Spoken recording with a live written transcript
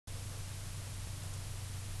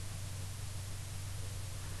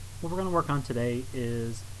What we're going to work on today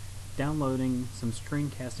is downloading some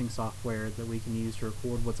screencasting software that we can use to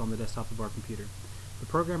record what's on the desktop of our computer. The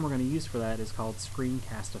program we're going to use for that is called Screen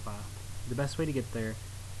Castify. The best way to get there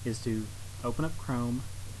is to open up Chrome,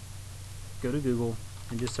 go to Google,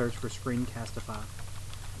 and just search for Screen Castify.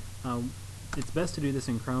 It's best to do this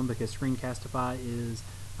in Chrome because Screen Castify is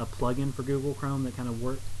a plugin for Google Chrome that kind of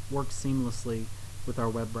works seamlessly with our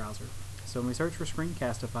web browser. So when we search for Screen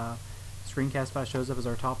Castify shows up as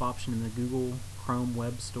our top option in the Google Chrome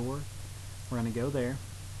Web Store. We're going to go there,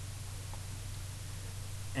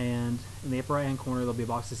 and in the upper right hand corner there'll be a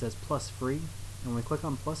box that says plus free, and when we click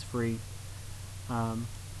on plus free, we're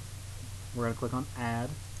going to click on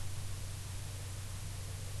add,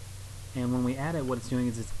 and when we add it, what it's doing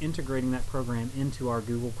is it's integrating that program into our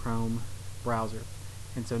Google Chrome browser.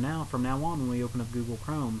 And so now, from now on, when we open up Google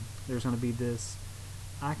Chrome, there's going to be this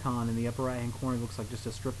icon in the upper right hand corner. It looks like just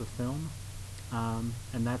a strip of film,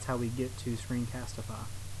 and that's how we get to Screen Castify.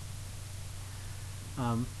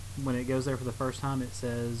 When it goes there for the first time, it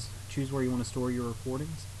says choose where you want to store your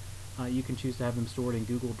recordings. You can choose to have them stored in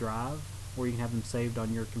Google Drive, or you can have them saved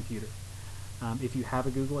on your computer. If you have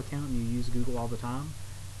a Google account and you use Google all the time,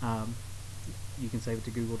 you can save it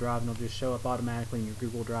to Google Drive, and it'll just show up automatically in your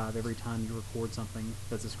Google Drive every time you record something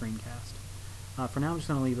that's a screencast. For now, I'm just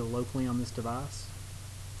going to leave it locally on this device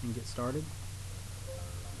and get started.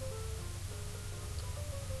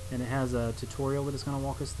 And it has a tutorial that it's going to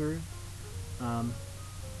walk us through.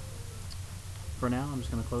 For now, I'm just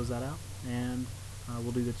going to close that out, and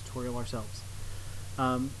we'll do the tutorial ourselves.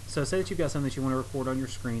 So say that you've got something that you want to record on your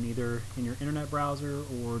screen, either in your internet browser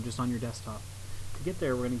or just on your desktop. To get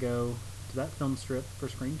there, we're going to go to that film strip for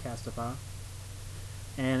Screen Castify,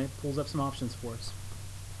 and it pulls up some options for us.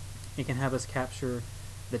 It can have us capture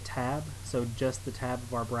the tab, so just the tab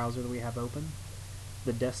of our browser that we have open,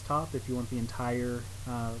 the desktop if you want the entire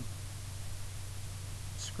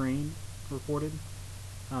screen recorded,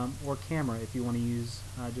 or camera if you want to use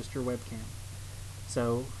just your webcam.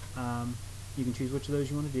 So you can choose which of those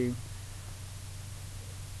you want to do.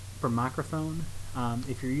 For microphone,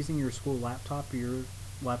 if you're using your school laptop, your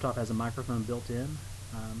laptop has a microphone built in,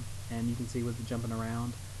 and you can see with it jumping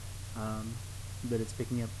around that it's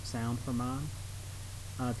picking up sound from mine.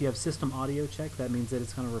 If you have system audio check, that means that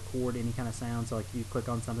it's going to record any kind of sound. So like if you click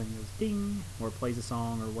on something that goes ding, or plays a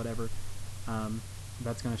song or whatever,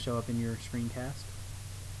 that's going to show up in your screencast.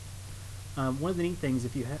 One of the neat things,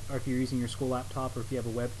 if you're using your school laptop, or if you have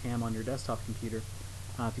a webcam on your desktop computer,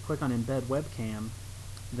 if you click on embed webcam,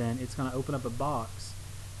 then it's going to open up a box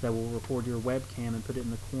that will record your webcam and put it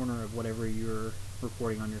in the corner of whatever you're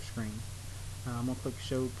recording on your screen. I'm going to click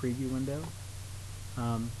show preview window.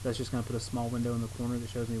 That's just going to put a small window in the corner that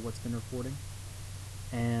shows me what's been recording,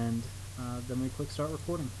 and then we click start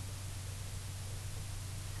recording.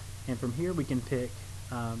 And from here we can pick,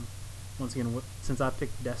 once again, since I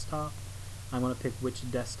picked desktop, I'm going to pick which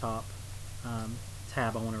desktop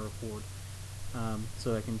tab I want to record.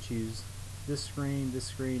 So I can choose this screen,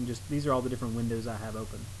 just these are all the different windows I have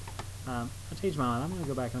open. I changed my mind. I'm going to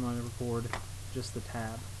go back and I'm going to record just the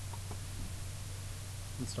tab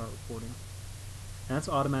and start recording. And that's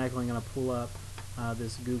automatically going to pull up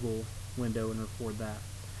this Google window and record that.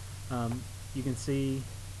 You can see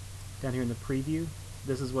down here in the preview,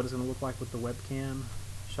 this is what it's going to look like with the webcam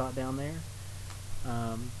shot down there,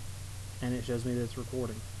 and it shows me that it's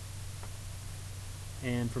recording.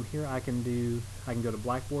 And from here I can go to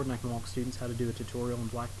Blackboard, and I can walk students how to do a tutorial in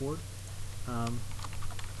Blackboard.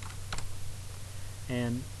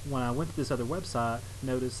 And when I went to this other website,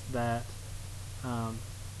 notice that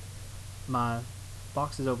my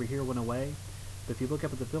boxes over here went away, but if you look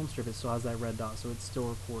up at the film strip, it still has that red dot, so it's still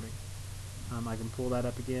recording. I can pull that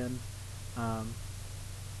up again.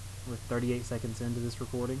 We're 38 seconds into this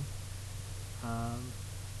recording, and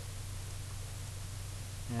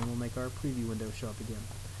we'll make our preview window show up again.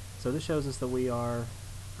 So this shows us that we are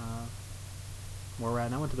where we're at.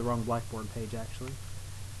 And I went to the wrong Blackboard page actually.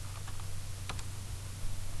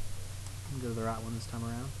 I'll go to the right one this time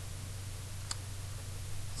around.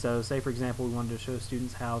 So say for example we wanted to show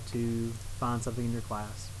students how to find something in your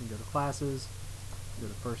class. You can go to classes, go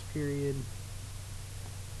to first period,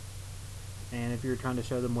 and if you're trying to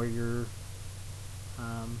show them where your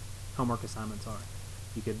homework assignments are,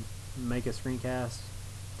 you could make a screencast,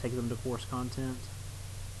 take them to course content,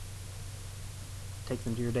 take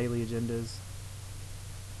them to your daily agendas,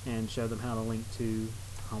 and show them how to link to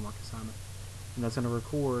homework assignment. And that's going to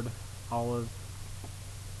record all of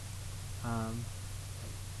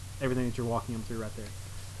everything that you're walking them through right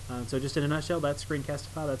there. So just in a nutshell, that's Screen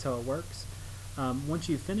Castify. That's how it works. Once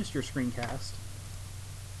you've finished your screencast,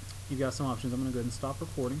 you've got some options. I'm going to go ahead and stop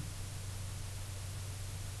recording.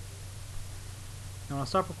 Now when I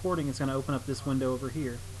stop recording, it's going to open up this window over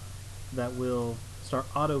here that will start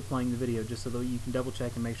auto playing the video, just so that you can double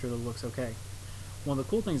check and make sure that it looks okay. One of the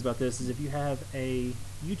cool things about this is if you have a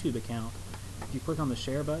YouTube account, if you click on the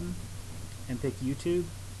share button and pick YouTube,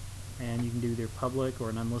 and you can do either public or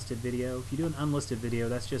an unlisted video. If you do an unlisted video,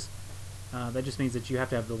 that just means that you have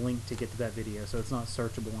to have the link to get to that video, so it's not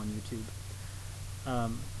searchable on YouTube.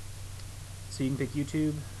 So you can pick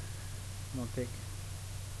YouTube. I'm going to pick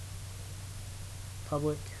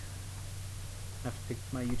public. I have to pick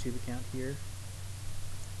my YouTube account here.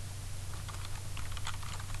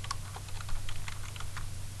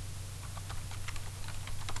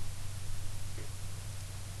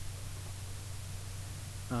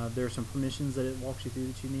 There are some permissions that it walks you through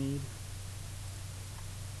that you need.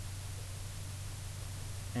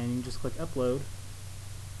 And you can just click upload,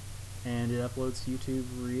 and it uploads to YouTube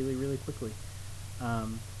really, really quickly.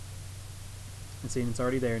 And see, it's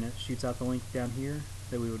already there, and it shoots out the link down here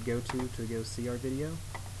that we would go to go see our video.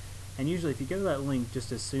 And usually if you go to that link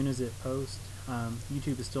just as soon as it posts,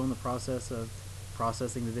 YouTube is still in the process of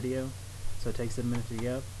processing the video, so it takes a minute to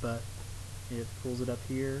get up, but it pulls it up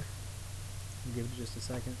here. I'll give it just a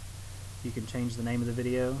second. You can change the name of the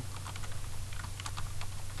video,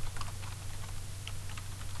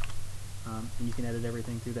 and you can edit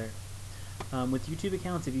everything through there. With YouTube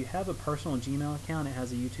accounts, if you have a personal Gmail account, it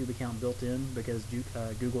has a YouTube account built in because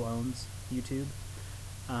Google owns YouTube.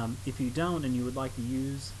 If you don't and you would like to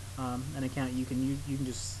use an account, you can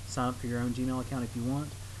just sign up for your own Gmail account if you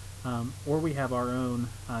want. Or we have our own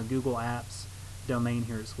Google Apps domain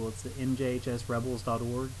here at school. It's the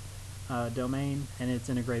njhsrebels.org domain, and it's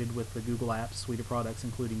integrated with the Google Apps suite of products,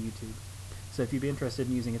 including YouTube. So if you'd be interested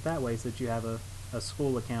in using it that way, so that you have a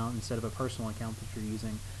school account instead of a personal account that you're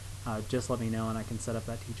using, just let me know and I can set up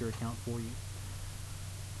that teacher account for you.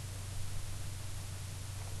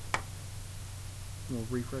 We'll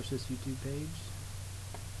refresh this YouTube page,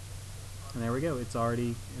 and there we go. It's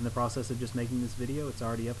already in the process of just making this video. It's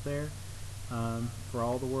already up there for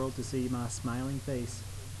all the world to see my smiling face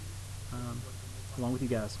along with you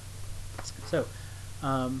guys. So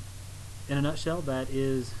in a nutshell, that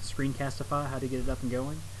is Screen Castify, how to get it up and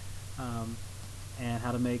going, and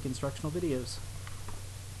how to make instructional videos.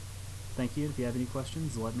 Thank you. If you have any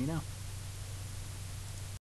questions, let me know.